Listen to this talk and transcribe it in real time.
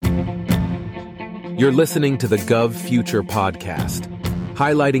You're listening to the GovFuture podcast,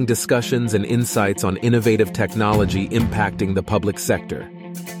 highlighting discussions and insights on innovative technology impacting the public sector.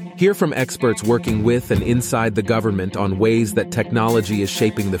 Hear from experts working with and inside the government on ways that technology is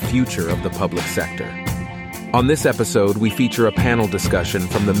shaping the future of the public sector. On this episode, we feature a panel discussion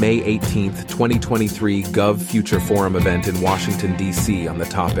from the May 18th, 2023 GovFuture Forum event in Washington, D.C. on the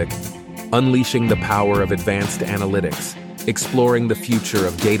topic, Unleashing the Power of Advanced Analytics, Exploring the Future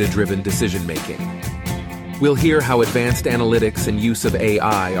of Data-Driven Decision-Making. We'll hear how advanced analytics and use of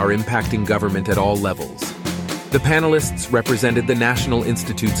AI are impacting government at all levels. The panelists represented the National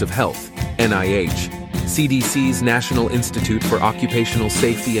Institutes of Health, NIH, CDC's National Institute for Occupational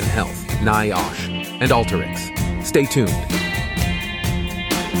Safety and Health, NIOSH, and Alteryx. Stay tuned.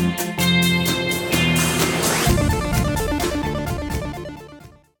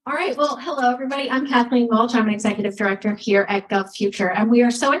 All right, well, hello, everybody. I'm Kathleen Walsh. I'm an executive director here at GovFuture, and we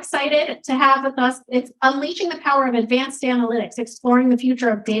are so excited to have with us, it's Unleashing the Power of Advanced Analytics, Exploring the Future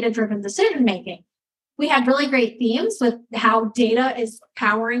of Data-Driven Decision-Making. We had really great themes with how data is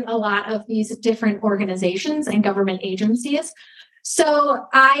powering a lot of these different organizations and government agencies. So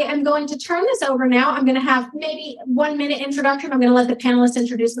I am going to turn this over now. I'm going to have maybe 1 minute introduction. I'm going to let the panelists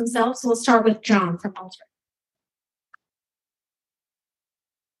introduce themselves. So we'll start with John from Alteryx.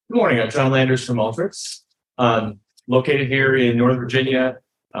 Good morning. I'm John Landers from Alteryx. Located here in Northern Virginia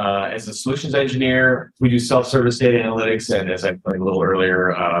as a solutions engineer. We do self-service data analytics, and as I explained a little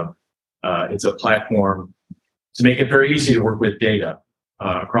earlier, it's a platform to make it very easy to work with data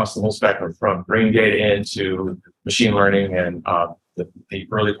across the whole spectrum, from bringing data into machine learning and the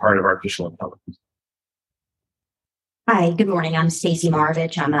early part of artificial intelligence. Hi, good morning. I'm Stacey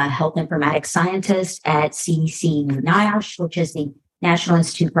Marovich. I'm a health informatics scientist at CDC NIOSH, which is the National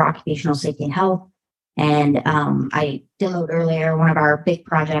Institute for Occupational Safety and Health. And I demoed earlier one of our big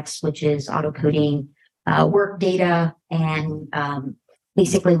projects, which is auto-coding work data. And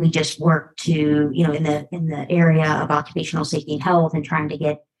basically, we just work to, in the area of occupational safety and health and trying to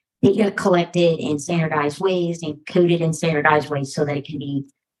get data collected in standardized ways and coded in standardized ways so that it can be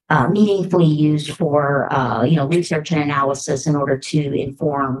meaningfully used for, research and analysis in order to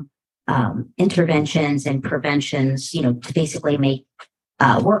inform interventions and preventions, to basically make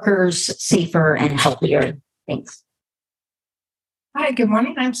workers safer and healthier. Thanks. Hi, good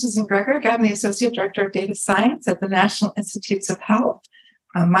morning. I'm Susan Gregor. I'm the Associate Director of Data Science at the National Institutes of Health.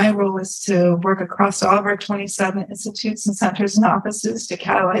 My role is to work across all of our 27 institutes and centers and offices to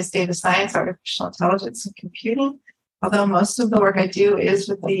catalyze data science, artificial intelligence, and computing. Although most of the work I do is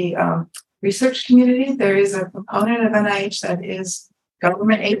with the research community, there is a component of NIH that is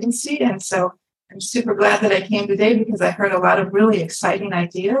government agency. And so I'm super glad that I came today because I heard a lot of really exciting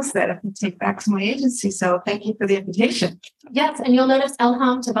ideas that I can take back to my agency. So thank you for the invitation. Yes, and you'll notice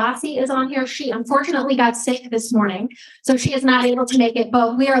Elham Tabasi is on here. She unfortunately got sick this morning, so she is not able to make it,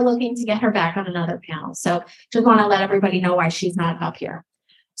 but we are looking to get her back on another panel. So just want to let everybody know why she's not up here.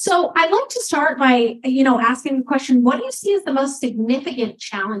 So I'd like to start by, asking the question, what do you see as the most significant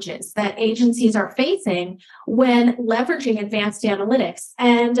challenges that agencies are facing when leveraging advanced analytics?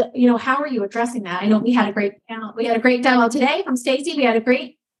 And, how are you addressing that? I know we had a great panel. We had a great demo today from Stacey. We had a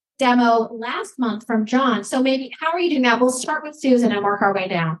great demo last month from John. So maybe how are you doing that? We'll start with Susan and work our way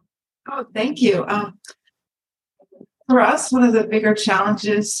down. Oh, thank you. For us, one of the bigger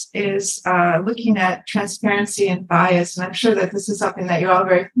challenges is looking at transparency and bias. And I'm sure that this is something that you're all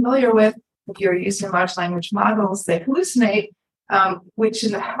very familiar with. If you're using large language models, they hallucinate, which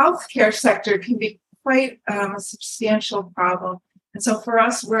in the healthcare sector can be quite a substantial problem. And so for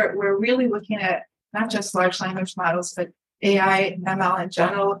us, we're really looking at not just large language models, but AI, ML in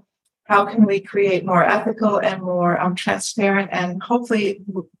general. How can we create more ethical and more transparent and hopefully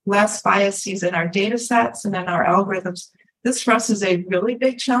less biases in our data sets and in our algorithms? This for us is a really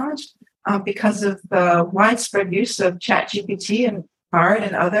big challenge because of the widespread use of ChatGPT and Bard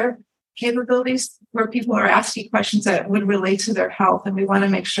and other capabilities where people are asking questions that would relate to their health. And we want to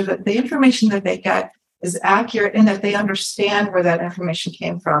make sure that the information that they get is accurate and that they understand where that information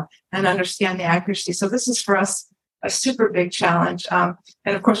came from and understand the accuracy. So this is for us a super big challenge. And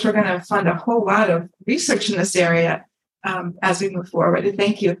of course, we're going to fund a whole lot of research in this area as we move forward. And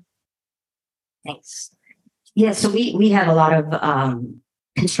thank you. Thanks. Yeah, so we have a lot of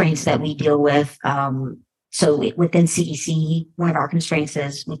constraints that we deal with. So within CDC, one of our constraints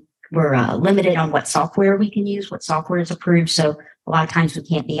is we're limited on what software we can use, what software is approved. So a lot of times we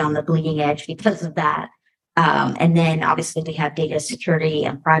can't be on the bleeding edge because of that. And then obviously we have data security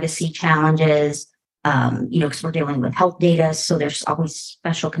and privacy challenges. Because we're dealing with health data. So there's always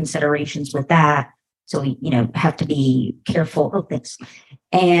special considerations with that. So we, have to be careful of this.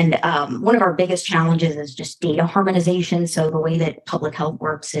 And one of our biggest challenges is just data harmonization. So the way that public health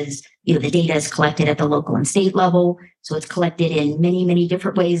works is, the data is collected at the local and state level. So it's collected in many, many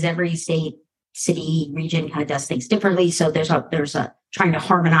different ways. Every state, city, region kind of does things differently. So there's a trying to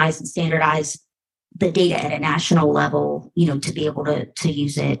harmonize and standardize the data at a national level, to be able to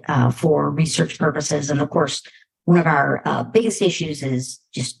use it for research purposes. And of course, one of our biggest issues is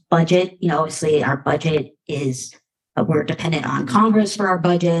just budget. Obviously our budget is, we're dependent on Congress for our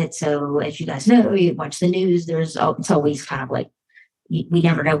budget. So as you guys know, you watch the news, it's always kind of like, we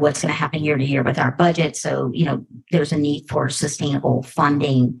never know what's going to happen year to year with our budget. So, there's a need for sustainable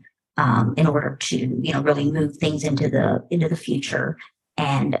funding in order to, really move things into the future.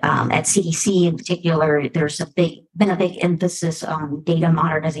 And at CDC in particular, there's been a big emphasis on data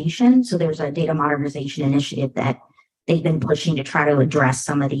modernization. So there's a data modernization initiative that they've been pushing to try to address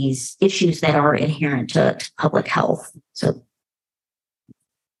some of these issues that are inherent to public health.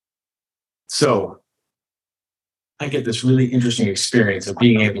 So I get this really interesting experience of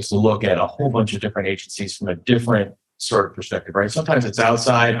being able to look at a whole bunch of different agencies from a different sort of perspective, right? Sometimes it's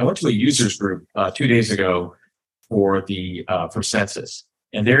outside. I went to a users group 2 days ago for census,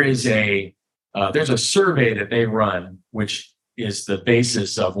 and there's a survey that they run, which is the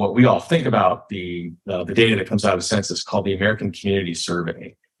basis of what we all think about the data that comes out of census, called the American Community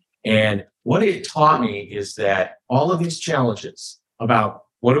Survey. And what it taught me is that all of these challenges about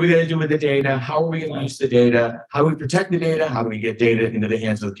what are we going to do with the data, how are we going to use the data, how do we protect the data, how do we get data into the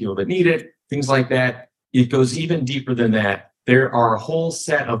hands of the people that need it, things like that. It goes even deeper than that. There are a whole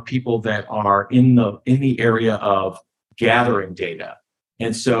set of people that are in the area of gathering data.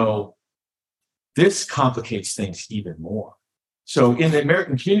 And so this complicates things even more. So in the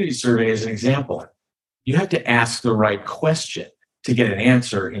American Community Survey, as an example, you have to ask the right question to get an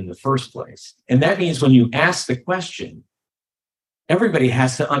answer in the first place. And that means when you ask the question, everybody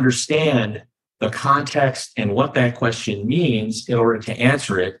has to understand the context and what that question means in order to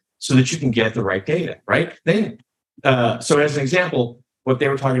answer it so that you can get the right data, right? Then, so as an example, what they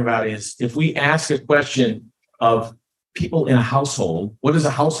were talking about is if we ask a question of people in a household, what does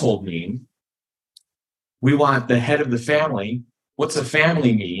a household mean? We want the head of the family. What's a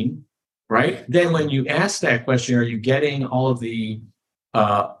family mean, right? Then when you ask that question, are you getting all of the,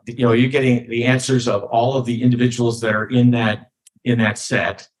 you're getting the answers of all of the individuals that are in that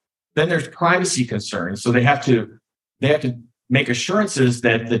set? Then there's privacy concerns. So they have to make assurances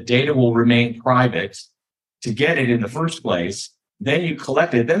that the data will remain private to get it in the first place. Then you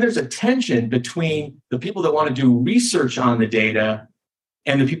collect it. Then there's a tension between the people that want to do research on the data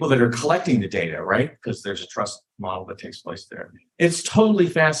and the people that are collecting the data, right? Because there's a trust model that takes place there. It's totally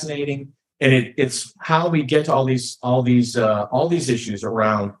fascinating, and it's how we get to all these issues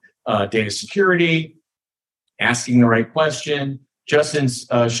around data security, asking the right question. Justin's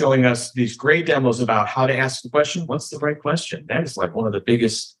showing us these great demos about how to ask the question. What's the right question? That is like one of the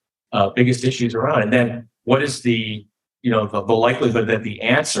biggest issues around. And then what is the likelihood that the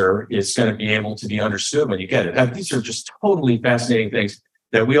answer is going to be able to be understood when you get it? Now, these are just totally fascinating things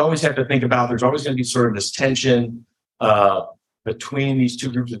that we always have to think about. There's always going to be sort of this tension between these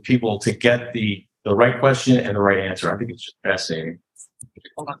two groups of people to get the right question and the right answer. I think it's just fascinating.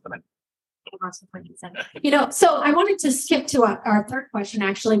 Hold on a minute. So I wanted to skip to our third question,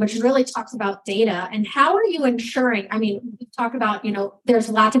 actually, which really talks about data and how are you ensuring? I mean, we talk about, there's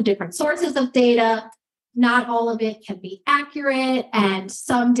lots of different sources of data. Not all of it can be accurate, and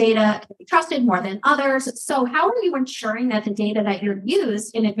some data can be trusted more than others. So how are you ensuring that the data that you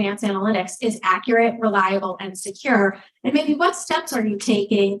use in advanced analytics is accurate, reliable, and secure? And maybe what steps are you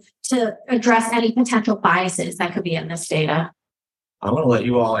taking to address any potential biases that could be in this data? I want to let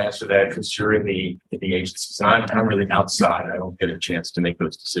you all answer that because you're in the agencies. I'm really outside. I don't get a chance to make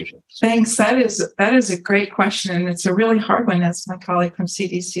those decisions. Thanks. That is a great question, and it's a really hard one, as my colleague from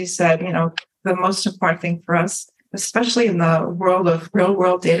CDC said. The most important thing for us, especially in the world of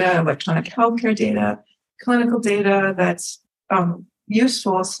real-world data, electronic healthcare data, clinical data, that's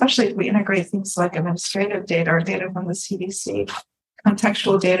useful, especially if we integrate things like administrative data or data from the CDC,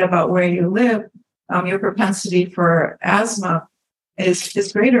 contextual data about where you live. Your propensity for asthma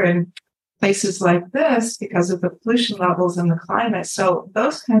is greater in places like this because of the pollution levels and the climate. So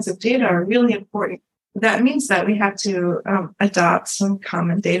those kinds of data are really important. That means that we have to adopt some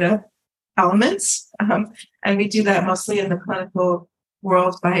common data elements. And we do that mostly in the clinical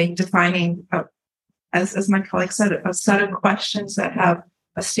world by defining, as my colleague said, a set of questions that have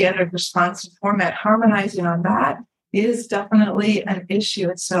a standard response format. Harmonizing on that is definitely an issue.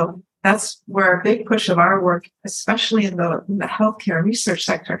 And so that's where a big push of our work, especially in the healthcare research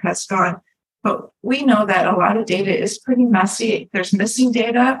sector, has gone. But we know that a lot of data is pretty messy. There's missing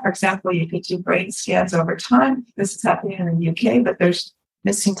data. For example, you could do brain scans over time. This is happening in the UK, but there's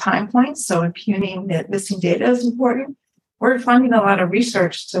missing time points. So impugning the missing data is important. We're funding a lot of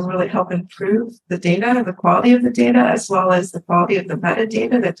research to really help improve the data, the quality of the data, as well as the quality of the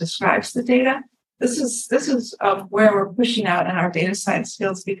metadata that describes the data. This is where we're pushing out in our data science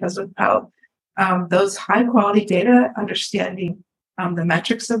fields, because without those high quality data, understanding the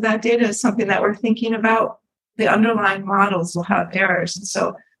metrics of that data is something that we're thinking about. The underlying models will have errors. And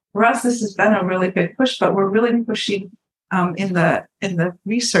so for us, this has been a really big push, but we're really pushing in the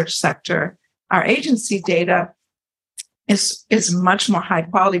research sector. Our agency data is much more high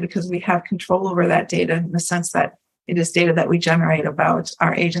quality because we have control over that data, in the sense that it is data that we generate about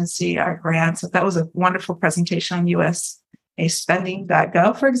our agency, our grants. So that was a wonderful presentation on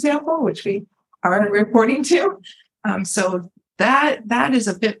USAspending.gov, for example, which we are reporting to. So that is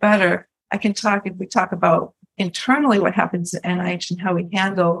a bit better. If we talk about internally what happens at NIH and how we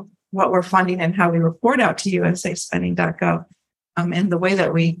handle what we're funding and how we report out to USAspending.gov, and the way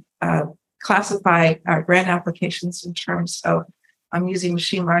that we classify our grant applications in terms of using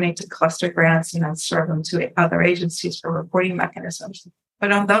machine learning to cluster grants and then serve them to other agencies for reporting mechanisms.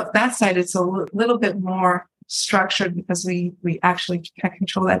 But on that side, it's a little bit more structured because we actually can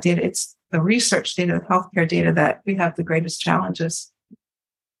control that data. It's the research data, the healthcare data, that we have the greatest challenges.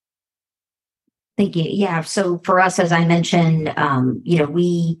 Thank you. Yeah. So for us, as I mentioned,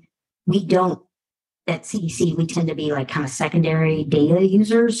 we don't, at CDC, we tend to be like kind of secondary data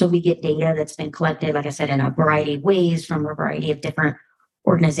users. So we get data that's been collected, like I said, in a variety of ways from a variety of different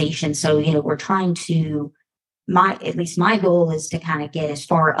organizations. So, we're trying to, at least my goal is to kind of get as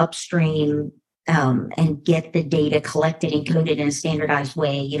far upstream and get the data collected and coded in a standardized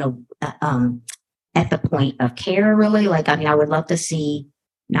way, at the point of care, really. I would love to see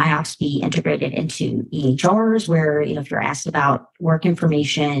NIOPS be integrated into EHRs, where, if you're asked about work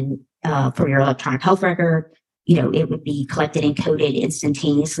information for your electronic health record, it would be collected and coded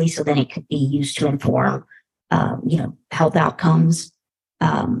instantaneously, so then it could be used to inform, health outcomes.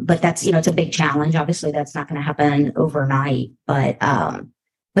 But that's, it's a big challenge. Obviously, that's not going to happen overnight. But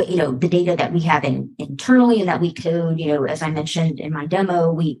the data that we have internally and that we code, as I mentioned in my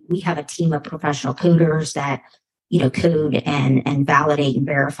demo, we have a team of professional coders that, code and validate and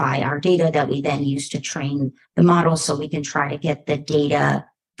verify our data that we then use to train the model, so we can try to get the data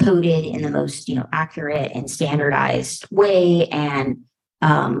coded in the most, accurate and standardized way. And,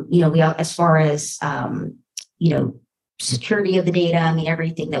 we, as far as, security of the data,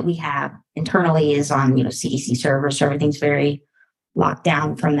 everything that we have internally is on, CDC servers. So everything's very locked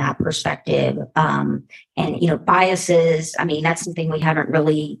down from that perspective. And, biases, that's something we haven't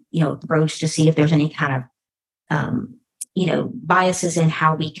really, approached to see if there's any kind of, biases in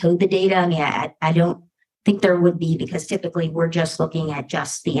how we code the data. I don't think there would be, because typically we're just looking at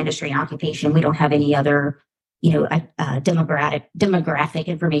just the industry and occupation. We don't have any other, demographic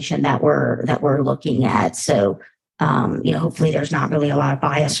information that we're looking at. So, hopefully there's not really a lot of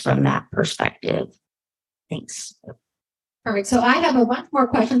bias from that perspective. Thanks. Perfect. So I have one more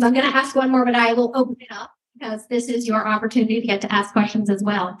questions. I'm going to ask one more, but I will open it up because this is your opportunity to get to ask questions as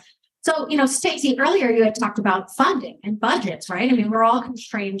well. So, Stacey, earlier you had talked about funding and budgets, right? We're all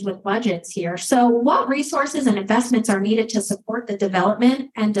constrained with budgets here. So what resources and investments are needed to support the development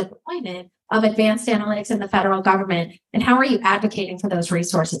and deployment of advanced analytics in the federal government? And how are you advocating for those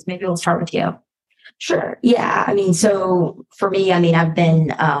resources? Maybe we'll start with you. Sure. Yeah. So for me, I've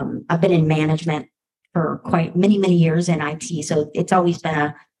been in management for quite many years in IT. So it's always been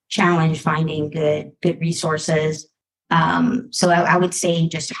a challenge finding good resources. So I would say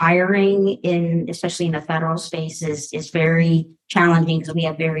just hiring especially in the federal space is very challenging, because we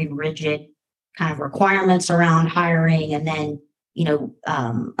have very rigid kind of requirements around hiring. And then,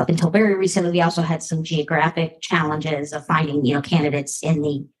 up until very recently, we also had some geographic challenges of finding, candidates in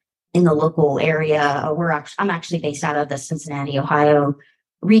the local area. I'm actually based out of the Cincinnati, Ohio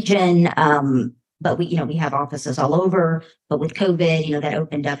region. But we have offices all over. But with COVID, that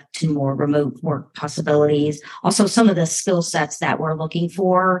opened up to more remote work possibilities. Also, some of the skill sets that we're looking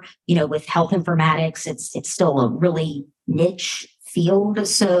for, with health informatics, it's still a really niche field.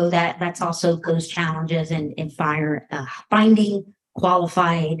 So that's also posed challenges in finding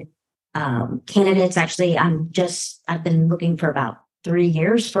qualified candidates. Actually, I've been looking for about 3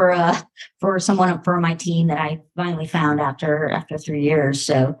 years for someone for my team that I finally found after 3 years.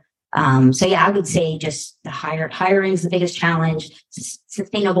 So yeah, I would say just the hiring is the biggest challenge.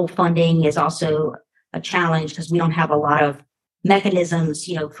 Sustainable funding is also a challenge, because we don't have a lot of mechanisms,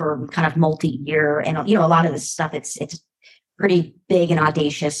 for kind of multi-year, and a lot of this stuff, it's pretty big and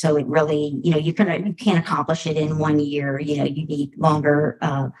audacious. So it really, you can't accomplish it in 1 year. You need longer,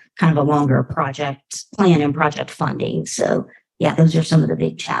 kind of a longer project plan and project funding. So yeah, those are some of the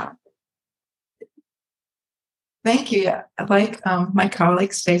big challenges. Thank you. Yeah. Like my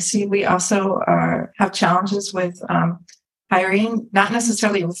colleague Stacy, we also have challenges with hiring, not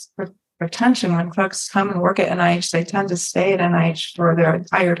necessarily with retention. When folks come and work at NIH, they tend to stay at NIH for their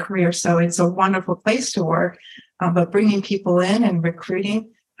entire career. So it's a wonderful place to work. But bringing people in and recruiting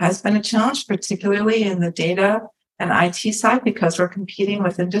has been a challenge, particularly in the data and IT side, because we're competing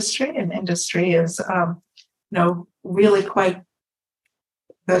with industry, and industry is, really quite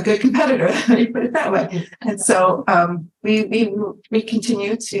a good competitor. Let me put it that way. And so we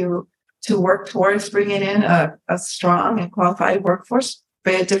continue to work towards bringing in a strong and qualified workforce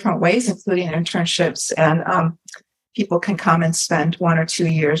via different ways, including internships, and people can come and spend 1 or 2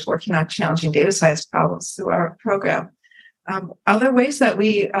 years working on challenging data science problems through our program. Other ways that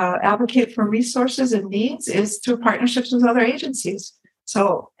we advocate for resources and needs is through partnerships with other agencies.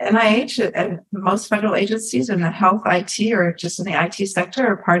 So NIH and most federal agencies in the health, IT, or just in the IT sector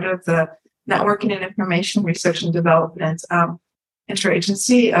are part of the Networking and Information Research and Development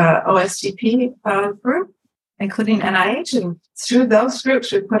Interagency OSTP group, including NIH. And through those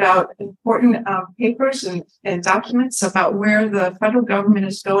groups, we put out important papers and documents about where the federal government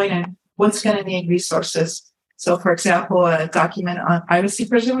is going and what's going to need resources. So, for example, a document on privacy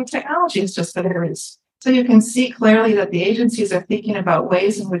preserving technology has just been released. So you can see clearly that the agencies are thinking about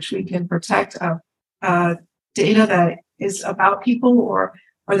ways in which we can protect data that is about people or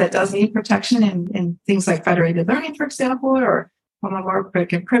that does need protection in things like federated learning, for example, or homomorphic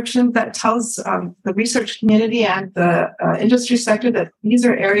encryption that tells the research community and the industry sector that these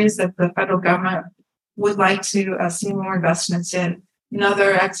are areas that the federal government would like to see more investments in.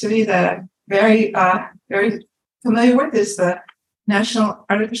 Another activity that I'm very familiar with is the National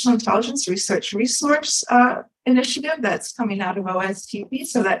Artificial Intelligence Research Resource Initiative that's coming out of OSTP.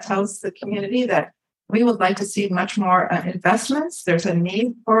 So that tells the community that we would like to see much more investments. There's a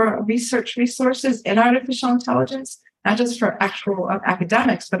need for research resources in artificial intelligence, not just for actual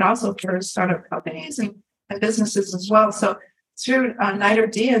academics, but also for startup companies and businesses as well. So through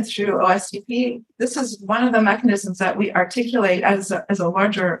NIDRD and through OSTP, this is one of the mechanisms that we articulate as a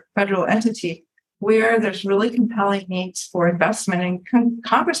larger federal entity where there's really compelling needs for investment, and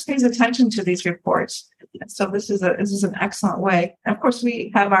Congress pays attention to these reports. And so this is an excellent way. And of course,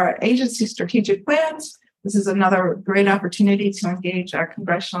 we have our agency strategic plans. This is another great opportunity to engage our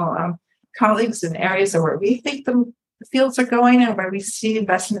congressional colleagues in areas where we think the fields are going and where we see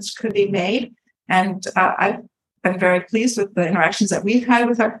investments could be made. And I've been very pleased with the interactions that we've had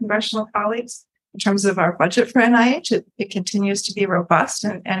with our congressional colleagues in terms of our budget for NIH. It continues to be robust.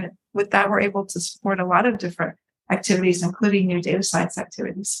 And with that, we're able to support a lot of different activities, including new data science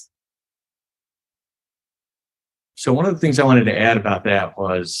activities. So one of the things I wanted to add about that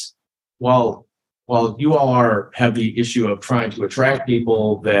was, while you all have the issue of trying to attract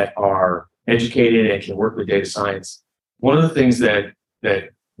people that are educated and can work with data science, one of the things that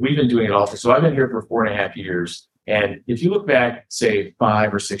we've been doing at Alter, so I've been here for 4.5 years, and if you look back, say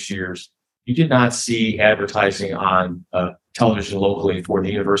 5 or 6 years, you did not see advertising on television locally for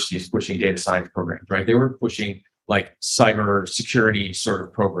the universities pushing data science programs, right? They were pushing like cyber security sort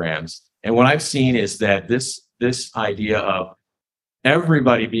of programs. And what I've seen is that this idea of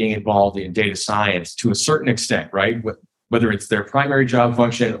everybody being involved in data science to a certain extent, right? Whether it's their primary job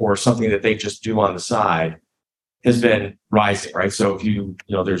function or something that they just do on the side, has been rising, right? So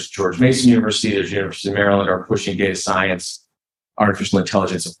if there's George Mason University, there's University of Maryland are pushing data science, artificial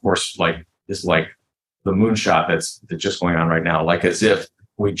intelligence, of course, like the moonshot that's just going on right now, like as if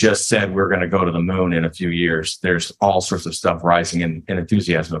we just said we're going to go to the moon in a few years. There's all sorts of stuff rising in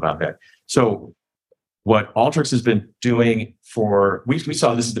enthusiasm about that. So what Alteryx has been doing we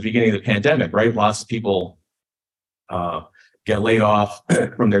saw this at the beginning of the pandemic, right? Lots of people get laid off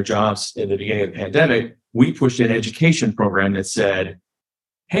from their jobs in the beginning of the pandemic. We pushed an education program that said,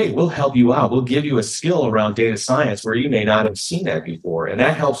 hey, we'll help you out. We'll give you a skill around data science where you may not have seen that before. And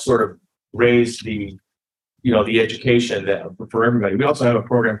that helps sort of raise the education for everybody. We also have a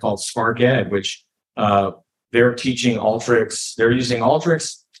program called Spark Ed, which they're teaching Alteryx. They're using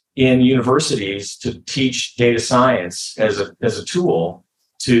Alteryx in universities to teach data science as a tool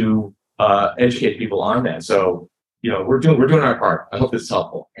to educate people on that. So, we're doing our part. I hope it's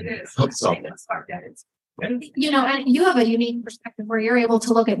helpful. It is. I hope so. And you have a unique perspective where you're able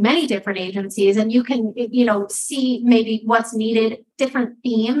to look at many different agencies and you can, see maybe what's needed, different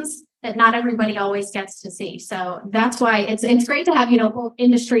themes that not everybody always gets to see. So that's why it's great to have, both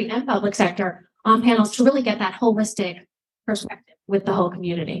industry and public sector on panels to really get that holistic perspective with the whole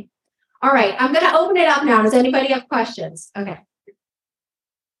community. All right, I'm going to open it up now. Does anybody have questions? Okay.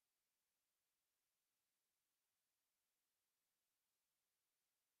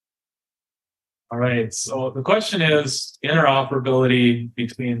 All right. So the question is interoperability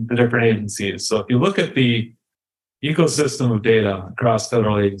between the different agencies. So if you look at the ecosystem of data across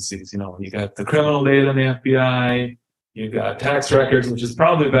federal agencies, you got the criminal data in the FBI, you got tax records, which is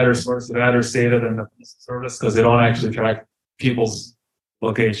probably a better source of address data than the postal service because they don't actually track people's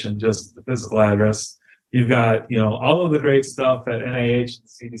location, just the physical address. You've got, all of the great stuff at NIH,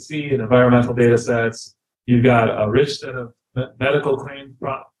 CDC, and environmental data sets. You've got a rich set of medical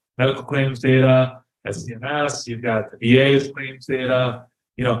claims data at CMS. You've got the VA's claims data.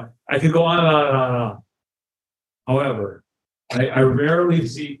 I could go on and on and on and on. However, I rarely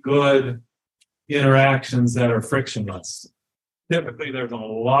see good interactions that are frictionless. Typically, there's a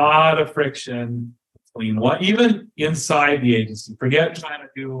lot of friction between even inside the agency. Forget trying to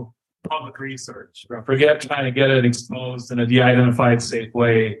do public research, or forget trying to get it exposed in a de-identified safe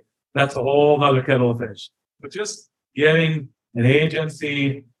way. That's a whole other kettle of fish. But just getting an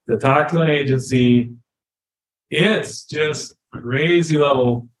agency to talk to an agency, it's just crazy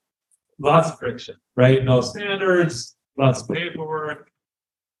level, lots of friction, right? No standards, lots of paperwork.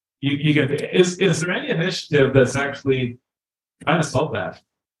 You get, is there any initiative that's actually trying to solve that?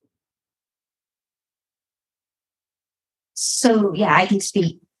 So yeah, I can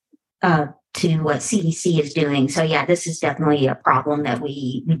speak to what CDC is doing. So yeah, this is definitely a problem that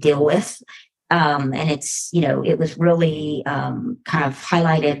we deal with. And it's, it was really kind of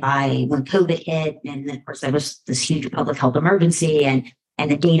highlighted by when COVID hit. And of course, there was this huge public health emergency and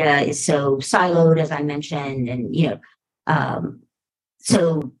the data is so siloed, as I mentioned. And,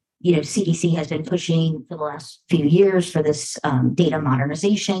 so, CDC has been pushing for the last few years for this data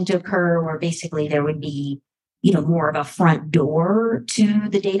modernization to occur, where basically there would be, more of a front door to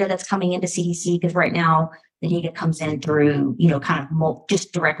the data that's coming into CDC, because right now the data comes in through, kind of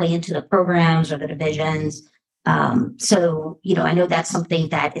just directly into the programs or the divisions. So, I know that's something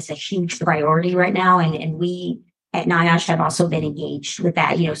that is a huge priority right now. And we at NIOSH have also been engaged with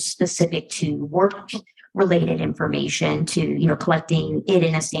that, specific to work-related information, to, collecting it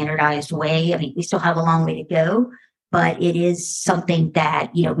in a standardized way. I mean, we still have a long way to go, but it is something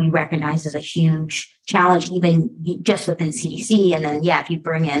that, we recognize as a huge challenge, even just within CDC. And then, if you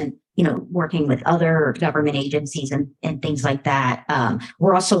bring in, working with other government agencies and things like that.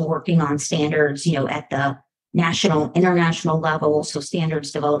 We're also working on standards, at the national, international level. So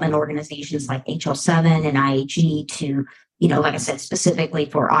standards development organizations like HL7 and IAG to, like I said, specifically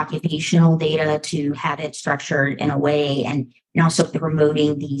for occupational data, to have it structured in a way, and also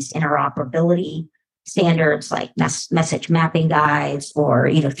promoting these interoperability standards like message mapping guides,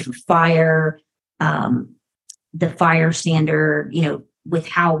 or, through FHIR, the FHIR standard, with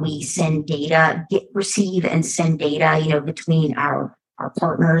how we send data, receive and send data, between our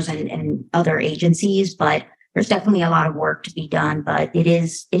partners and other agencies. But there's definitely a lot of work to be done, but it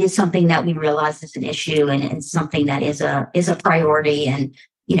is something that we realize is an issue, and something that is a priority. And,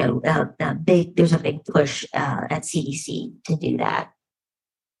 there's a big push at CDC to do that.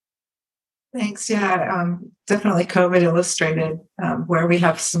 Thanks. Yeah, definitely COVID illustrated where we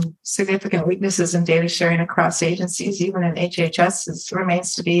have some significant weaknesses in data sharing across agencies, even in HHS.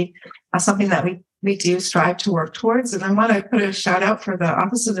 Remains to be something that we do strive to work towards. And I want to put a shout out for the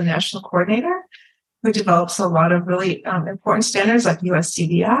Office of the National Coordinator, who develops a lot of really important standards like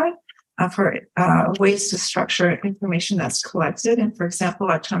USCDI for ways to structure information that's collected. And for example,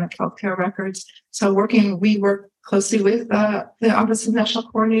 electronic healthcare records. So we work closely with the Office of National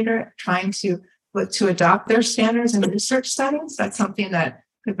Coordinator, trying to look to adopt their standards in research settings. That's something that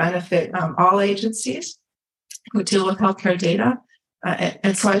could benefit all agencies who deal with healthcare data.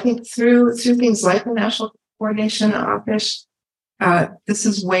 And so I think through things like the National Coordination Office, this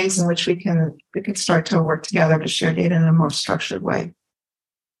is ways in which we can start to work together to share data in a more structured way.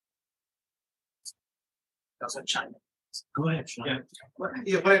 Go ahead.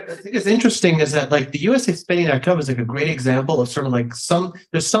 Yeah, what I think is interesting is that, like, the USA is like a great example of sort of like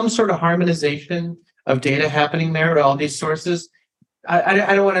there's some sort of harmonization of data happening there at all these sources.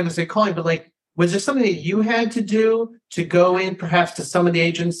 I don't want to say calling, but like, was there something that you had to do to go in perhaps to some of the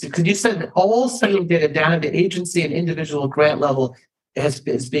agencies? Because you said that all sending data down at the agency and individual grant level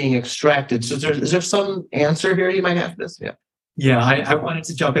is being extracted. So is there some answer here you might have for this? Yeah. Yeah, I wanted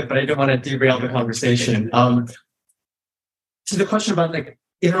to jump in, but I didn't want to derail the conversation. To the question about like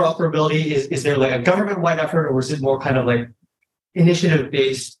interoperability, is there like a government-wide effort, or is it more kind of like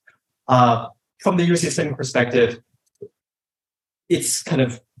initiative-based? From the USA Spending perspective, it's kind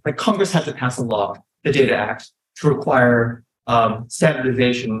of like Congress had to pass a law, the Data Act, to require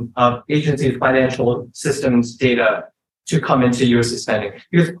standardization of agencies' financial systems data to come into USC spending,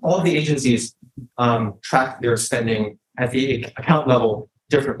 because all the agencies track their spending at the account level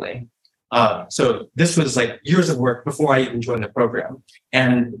differently. So this was like years of work before I even joined the program.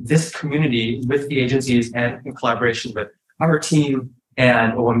 And this community with the agencies and in collaboration with our team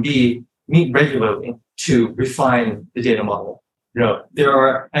and OMB meet regularly to refine the data model. You know, there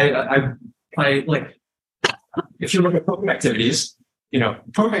are, I like, if you look at program activities, you know,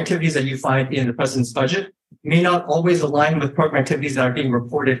 program activities that you find in the president's budget may not always align with program activities that are being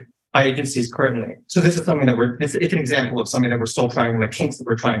reported by agencies currently. So this is something that it's an example of something that we're still trying, like kinks that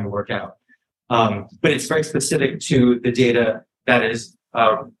we're trying to work out. But it's very specific to the data that is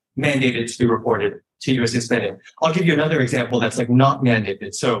mandated to be reported to USC spending. I'll give you another example that's like not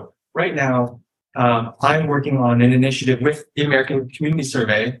mandated. So right now, I'm working on an initiative with the American Community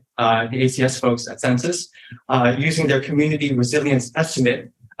Survey, the ACS folks at Census, using their community resilience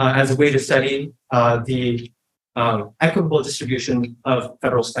estimate as a way to study the equitable distribution of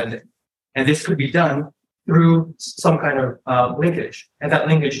federal spending. And this could be done through some kind of linkage. And that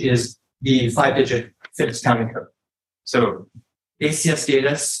linkage is the 5-digit FIPS counting code. So ACS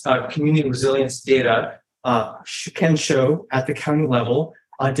data, community resilience data, can show at the county level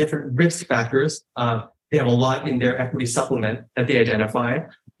different risk factors. They have a lot in their equity supplement that they identify.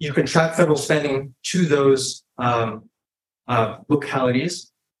 You can track federal spending to those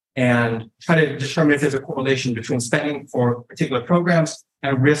localities and try to determine if there's a correlation between spending for particular programs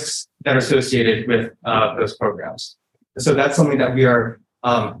and risks that are associated with those programs. So that's something that we are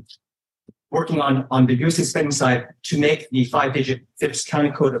working on the USC spending side to make the 5-digit FIPS county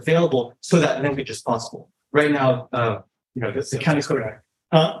code available so that linkage is possible. Right now, you know, the county code.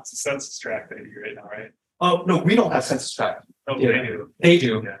 It's a census tract that you right now, right? Oh, no, we don't have census tract. Oh, they do. They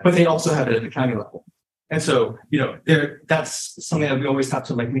do, Yeah. but they also have it at the county level. And so, you know, that's something that we always have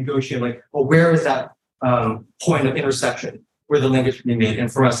to like negotiate, like, well, where is that point of intersection where the linkage can be made? And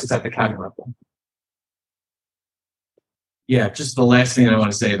for us, it's at the county level. Yeah, just the last thing I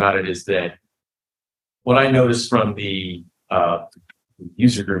want to say about it is that what I noticed from the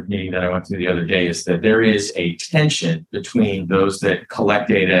user group meeting that I went to the other day is that there is a tension between those that collect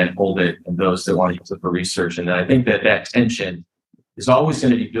data and hold it and those that want to use it for research. And I think that that tension is always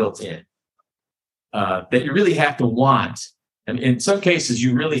going to be built in. That you really have to want, and in some cases,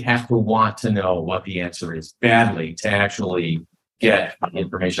 you really have to want to know what the answer is badly to actually get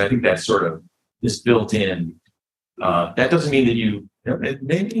information. I think that's sort of this built in. That doesn't mean that it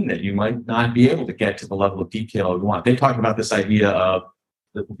may mean that you might not be able to get to the level of detail you want. They talk about this idea of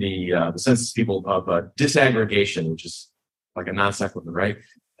the census people of disaggregation, which is like a non sequitur, right?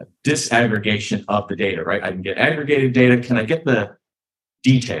 A disaggregation of the data, right? I can get aggregated data. Can I get the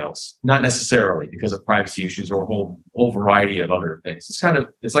details? Not necessarily because of privacy issues or a whole variety of other things.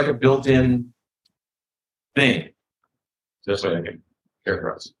 It's like a built-in thing. That's what I can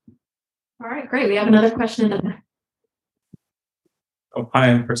characterize. All right, great. We have another question. Oh, hi,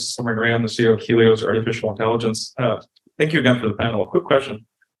 I'm Chris Summer-Gray. I'm the CEO of Helios Artificial Intelligence. Thank you again for the panel. A quick question.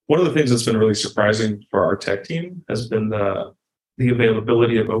 One of the things that's been really surprising for our tech team has been the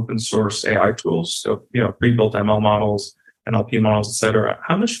availability of open source AI tools. So, you know, pre-built ML models, NLP models, et cetera.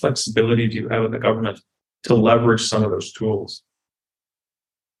 How much flexibility do you have in the government to leverage some of those tools?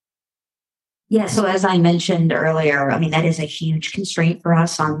 Yeah, so as I mentioned earlier, I mean, that is a huge constraint for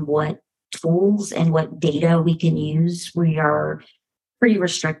us on what tools and what data we can use. We are pretty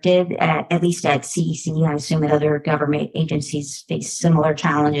restricted, at least at CEC. I assume that other government agencies face similar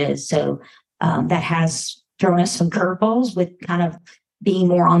challenges. So that has thrown us some curveballs with kind of being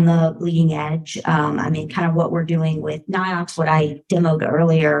more on the leading edge. I mean, kind of what we're doing with NIOX, what I demoed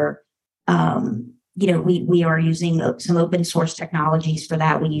earlier. You know, we are using some open source technologies for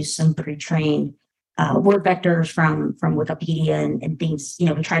that. We use some pre-trained word vectors from Wikipedia and things. You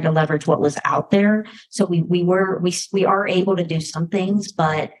know, we tried to leverage what was out there. So we are able to do some things,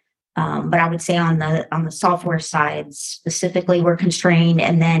 but I would say on the software side specifically, we're constrained.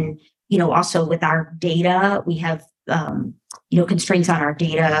 And then, you know, also with our data, we have you know, constraints on our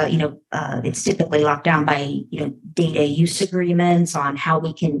data. You know, it's typically locked down by, you know, data use agreements on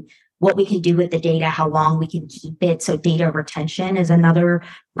what we can do with the data, how long we can keep it. So data retention is another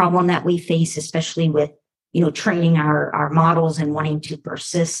problem that we face, especially with, you know, training our models and wanting to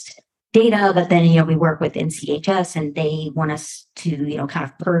persist data. But then, you know, we work with NCHS and they want us to, you know, kind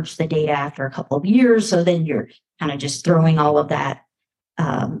of purge the data after a couple of years. So then you're kind of just throwing all of that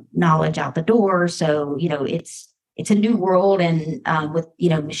knowledge out the door. So, you know, it's it's a new world, and with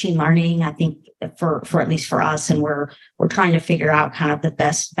machine learning, I think for at least for us, and we're trying to figure out kind of the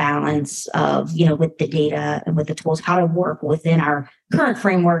best balance of with the data and with the tools, how to work within our current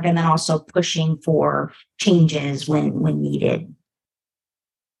framework, and then also pushing for changes when needed.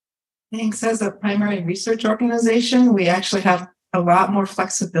 Thanks. As a primary research organization, we actually have a lot more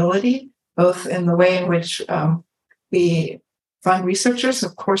flexibility, both in the way in which we fund researchers.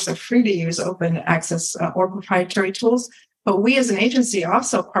 Of course, are free to use open access or proprietary tools, but we as an agency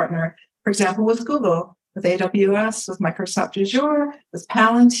also partner, for example, with Google, with AWS, with Microsoft Azure, with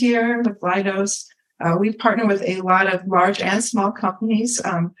Palantir, with Leidos. We partner with a lot of large and small companies,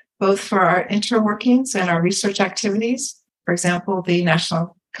 both for our interworkings and our research activities. For example, the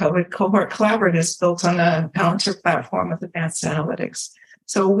National COVID Cohort Collaborative is built on a Palantir platform with advanced analytics.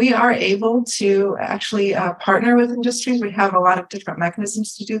 So we are able to actually partner with industries. We have a lot of different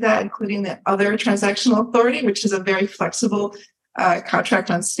mechanisms to do that, including the other transactional authority, which is a very flexible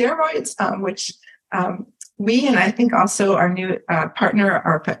contract on steroids, which we, and I think also our new partner,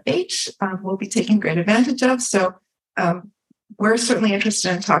 ARPA-H, will be taking great advantage of. So we're certainly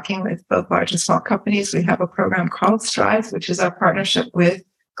interested in talking with both large and small companies. We have a program called Strive, which is our partnership with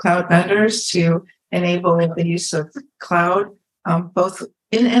cloud vendors to enable the use of cloud, both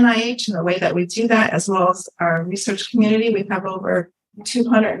in NIH and the way that we do that, as well as our research community. We have over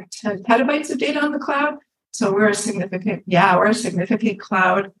 210 petabytes of data on the cloud. So we're a significant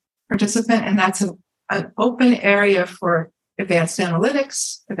cloud participant, and that's an open area for advanced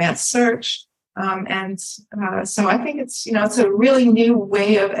analytics, advanced search. So I think it's a really new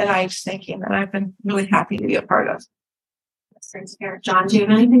way of NIH thinking that I've been really happy to be a part of. John, do you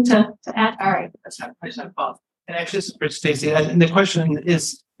have anything to add? All right. I just have a follow-up. And actually, this is for Stacey. And the question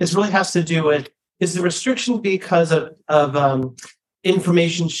is really has to do with, is the restriction because of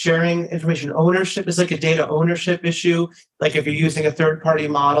information sharing, information ownership? Is like a data ownership issue? Like if you're using a third-party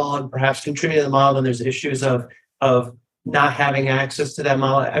model and perhaps contributing to the model, and there's issues of not having access to that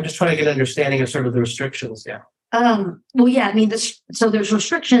model. I'm just trying to get an understanding of sort of the restrictions. Yeah. Well, yeah, I mean, so there's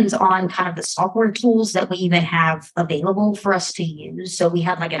restrictions on kind of the software tools that we even have available for us to use. So we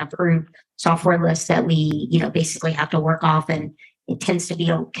have like an approved software list that we, basically have to work off, and it tends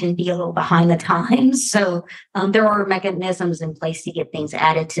to can be a little behind the times. So there are mechanisms in place to get things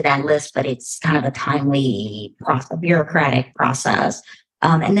added to that list, but it's kind of a timely process, bureaucratic process.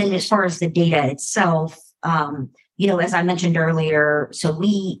 And then as far as the data itself, as I mentioned earlier, so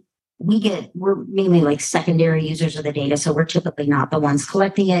we're mainly like secondary users of the data. So we're typically not the ones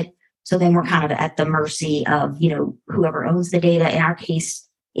collecting it. So then we're kind of at the mercy of, whoever owns the data. In our case,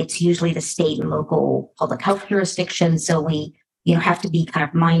 it's usually the state and local public health jurisdiction. So we, have to be kind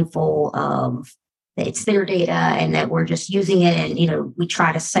of mindful of that it's their data and that we're just using it. And, we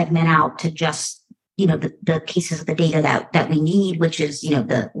try to segment out to just, the pieces of the data that we need, which is,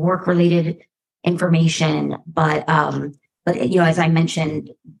 the work-related information. But as I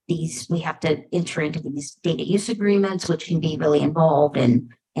mentioned, we have to enter into these data use agreements, which can be really involved and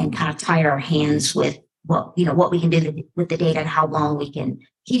kind of tie our hands with what we can do with the data and how long we can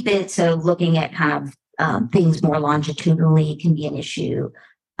keep it. So looking at kind of things more longitudinally can be an issue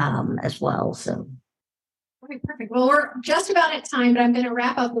as well. So. Okay, perfect. Well, we're just about at time, but I'm going to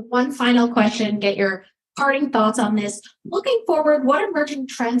wrap up with one final question, get your parting thoughts on this. Looking forward, what emerging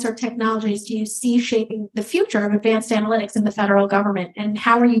trends or technologies do you see shaping the future of advanced analytics in the federal government, and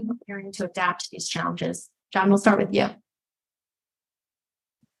how are you preparing to adapt to these challenges? John, we'll start with you.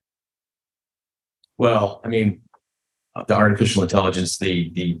 Well, I mean, the artificial intelligence,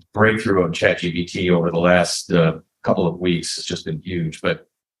 the breakthrough of ChatGPT over the last couple of weeks has just been huge. But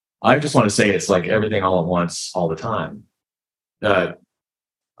I just want to say it's like everything all at once, all the time.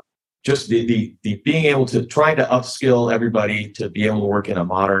 Just the being able to try to upskill everybody to be able to work in a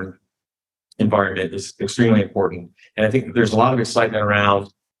modern environment is extremely important. And I think that there's a lot of excitement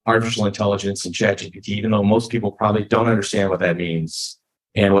around artificial intelligence and ChatGPT, even though most people probably don't understand what that means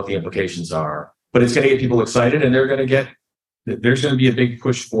and what the implications are. But it's going to get people excited, and there's going to be a big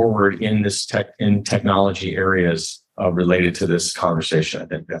push forward in this technology areas related to this conversation. I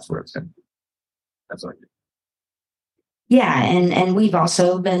think that's where it's going to be. That's what I think. Yeah, and we've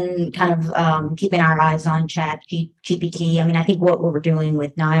also been kind of keeping our eyes on ChatGPT. I mean, I think what we're doing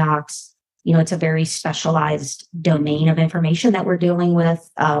with NIOX, it's a very specialized domain of information that we're dealing with.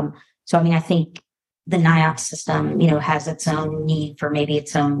 So, I mean, I think the NIOX system, has its own need for maybe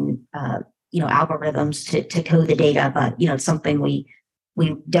its own, algorithms to code the data, but it's something we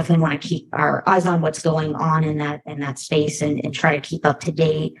definitely want to keep our eyes on what's going on in that space and try to keep up to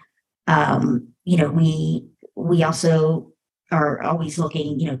date. We also are always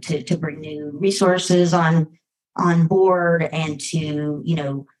looking, to bring new resources on on board and to,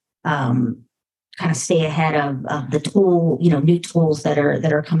 kind of stay ahead of the tool, new tools that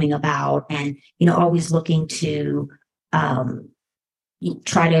are coming about, and, always looking to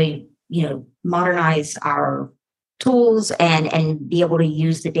try to, modernize our tools and be able to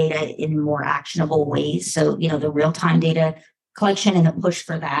use the data in more actionable ways. So, the real-time data collection and the push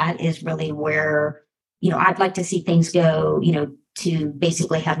for that is really where, I'd like to see things go, to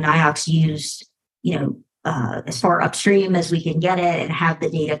basically have NIOX used, as far upstream as we can get it, and have the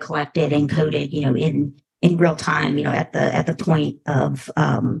data collected and coded, in real time, at the point of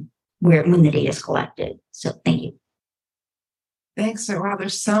when the data is collected. So thank you. Thanks. So, wow,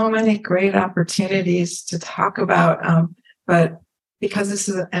 there's so many great opportunities to talk about. But because this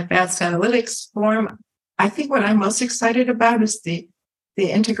is an advanced analytics forum, I think what I'm most excited about is the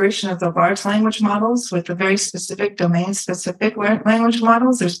integration of the large language models with the very specific domain-specific language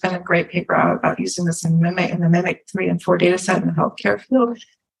models. There's been a great paper out about using this in the Mimic 3 and 4 data set in the healthcare field.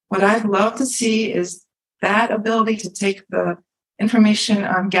 What I'd love to see is that ability to take the information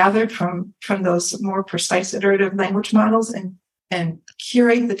gathered from those more precise iterative language models and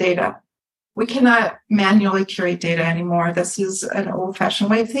curate the data. We cannot manually curate data anymore. This is an old-fashioned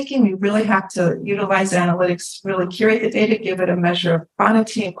way of thinking. We really have to utilize analytics, really curate the data, give it a measure of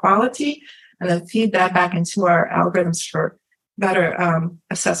quantity and quality, and then feed that back into our algorithms for better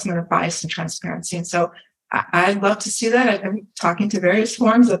assessment of bias and transparency. And so I'd love to see that. I've been talking to various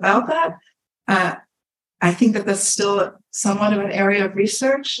forums about that. I think that that's still somewhat of an area of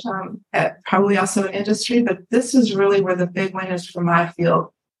research, probably also an industry, but this is really where the big win is for my field,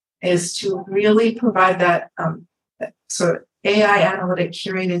 is to really provide that sort of AI analytic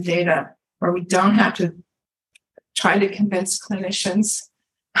curated data where we don't have to try to convince clinicians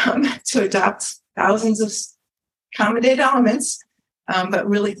to adopt thousands of common data elements, but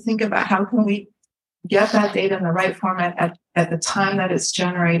really think about how can we get that data in the right format at the time that it's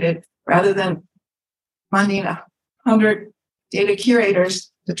generated, rather than funding 100 data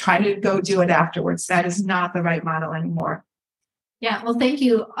curators to try to go do it afterwards. That is not the right model anymore. Yeah, well, thank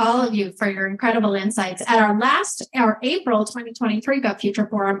you, all of you, for your incredible insights. At our April 2023 GovFuture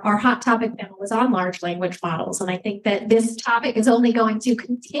Forum, our hot topic panel was on large language models. And I think that this topic is only going to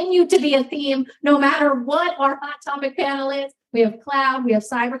continue to be a theme, no matter what our hot topic panel is. We have cloud, we have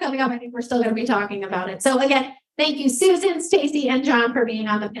cyber coming up. I think we're still going to be talking about it. So again, thank you, Susan, Stacy, and John, for being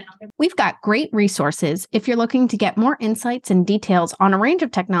on the panel. We've got great resources if you're looking to get more insights and details on a range of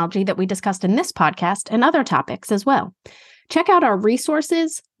technology that we discussed in this podcast and other topics as well. Check out our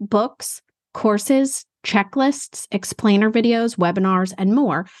resources, books, courses, checklists, explainer videos, webinars, and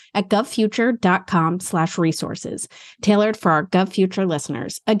more at govfuture.com/resources, tailored for our GovFuture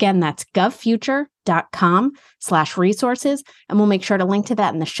listeners. Again, that's govfuture.com/resources, and we'll make sure to link to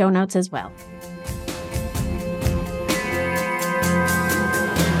that in the show notes as well.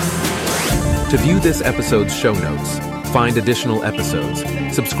 To view this episode's show notes, find additional episodes,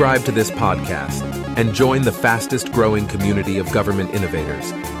 subscribe to this podcast, and join the fastest growing community of government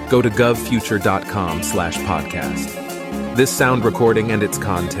innovators, go to govfuture.com/podcast. This sound recording and its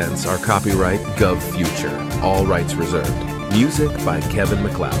contents are copyright GovFuture, all rights reserved. Music by Kevin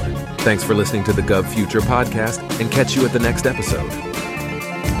MacLeod. Thanks for listening to the GovFuture podcast, and catch you at the next episode.